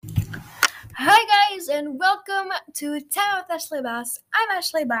Hi guys, and welcome to Time with Ashley Bass. I'm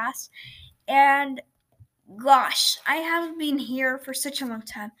Ashley Bass, and gosh, I haven't been here for such a long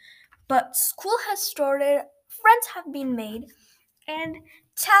time. But school has started, friends have been made, and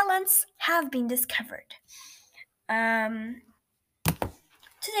talents have been discovered. Um,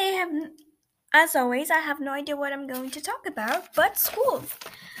 Today, as always, I have no idea what I'm going to talk about, but school.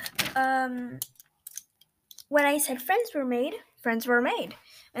 Um, when I said friends were made, friends were made.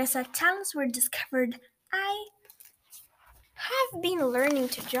 When I said talents were discovered, I have been learning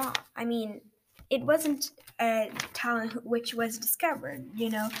to draw. I mean, it wasn't a talent which was discovered,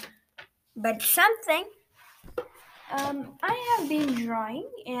 but something. I have been drawing,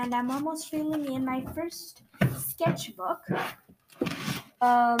 and I'm almost filling in my first sketchbook.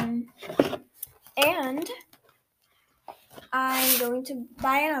 Um, and I'm going to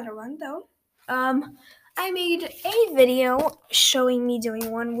buy another one though. I made a video showing me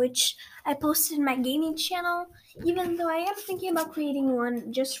doing one, which I posted in my gaming channel. Even though I am thinking about creating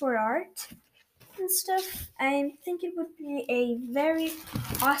one just for art and stuff, I think it would be a very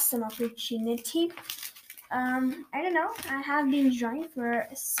awesome opportunity. I don't know. I have been drawing for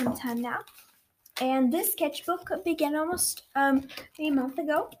some time now, and this sketchbook began almost a month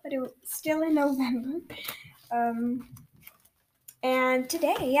ago, but it was still in November. Um, and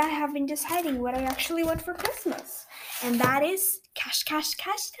today I have been deciding what I actually want for Christmas, and that is cash, cash,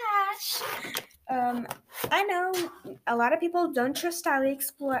 cash, cash. I know a lot of people don't trust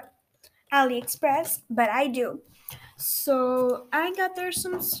AliExpress, but I do. So I got there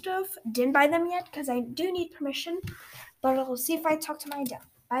some stuff. Didn't buy them yet because I do need permission, but I'll see if I talk to my dad.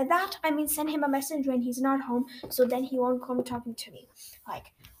 By that, I mean send him a message when he's not home, so then he won't come talking to me.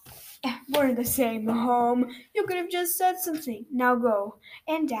 Like, we're in the same home. You could have just said something. Now go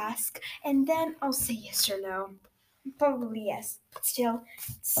and ask, and then I'll say yes or no. Probably yes, but still,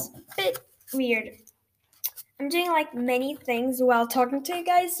 it's a bit weird. I'm doing like many things while talking to you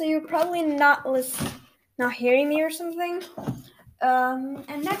guys, so you're probably not hearing me or something.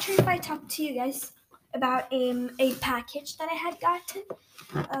 I'm not sure if I talked to you guys about a package that I had gotten,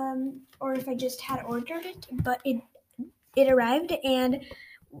 or if I just had ordered it, but it arrived and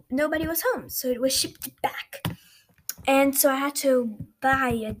nobody was home, so it was shipped back, and so I had to buy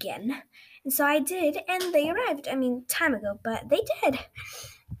again, and so I did, and they arrived. I mean, time ago, but they did.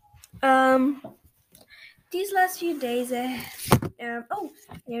 Um, these last few days. Oh,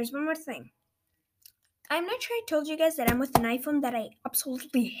 there's one more thing. I'm not sure I told you guys that I'm with an iPhone that I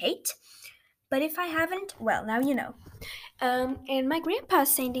absolutely hate. But if I haven't, well, now you know. And my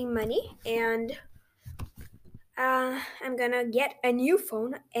grandpa's sending money, and I'm gonna get a new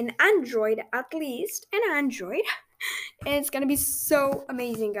phone, an Android at least, an Android. And it's gonna be so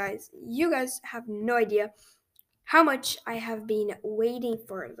amazing, guys. You guys have no idea how much I have been waiting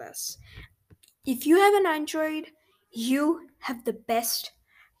for this. If you have an Android, you have the best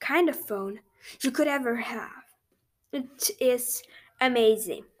kind of phone you could ever have. It is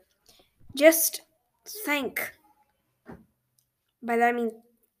amazing. Just think. By that I mean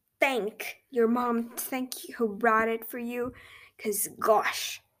thank your mom, thank you who brought it for you, because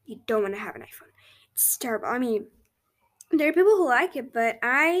gosh, you don't want to have an iPhone. It's terrible. I mean, there are people who like it, but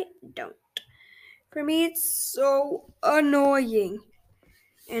I don't. For me, it's so annoying.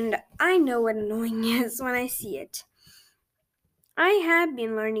 And I know what annoying is when I see it. I have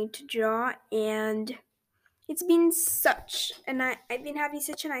been learning to draw, and it's been I've been having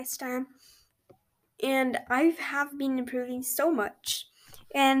such a nice time, and I have been improving so much.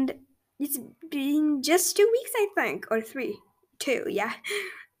 And it's been just 2 weeks, I think, or 2, yeah.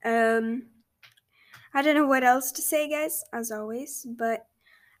 Um, I don't know what else to say, guys, as always, but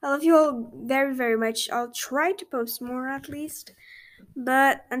I love you all very, very much. I'll try to post more at least.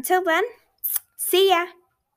 But until then, see ya!